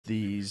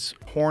these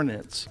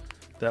hornets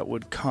that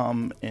would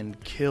come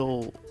and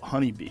kill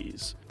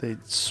honeybees.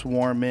 They'd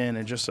swarm in,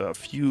 and just a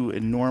few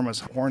enormous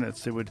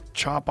hornets, they would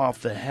chop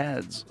off the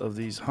heads of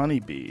these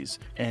honeybees.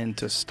 And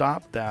to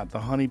stop that, the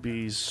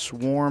honeybees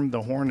swarmed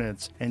the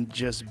hornets and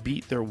just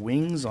beat their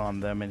wings on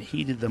them and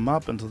heated them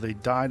up until they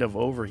died of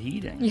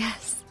overheating.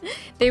 Yes.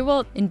 They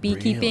will, in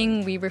beekeeping,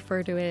 Really? we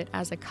refer to it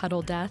as a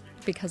cuddle death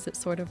because it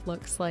sort of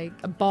looks like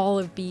a ball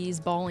of bees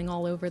balling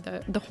all over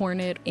the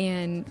hornet.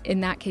 And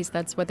in that case,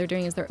 that's what they're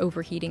doing, is they're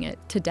overheating it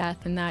to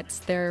death. And that's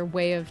their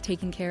way of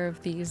taking care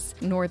of these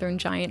northern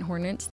giant hornets.